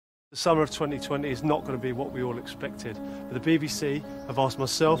The summer of 2020 is not going to be what we all expected, but the BBC have asked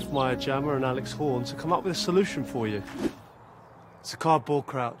myself, Jama and Alex Horne to come up with a solution for you. It's a cardboard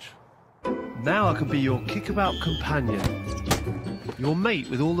crouch. Now I can be your kickabout companion, your mate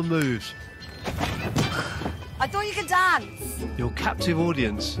with all the moves, I thought you could dance. your captive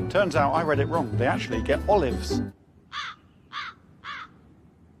audience. Turns out I read it wrong. They actually get olives.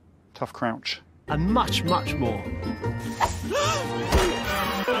 Tough crouch. And much, much more.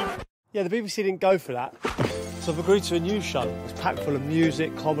 Yeah, the BBC didn't go for that, so I've agreed to a new show. It's packed full of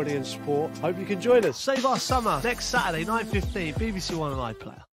music, comedy and sport. Hope you can join us. Save our summer next Saturday, 9:15, BBC One and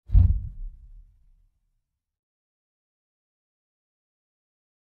iPlayer.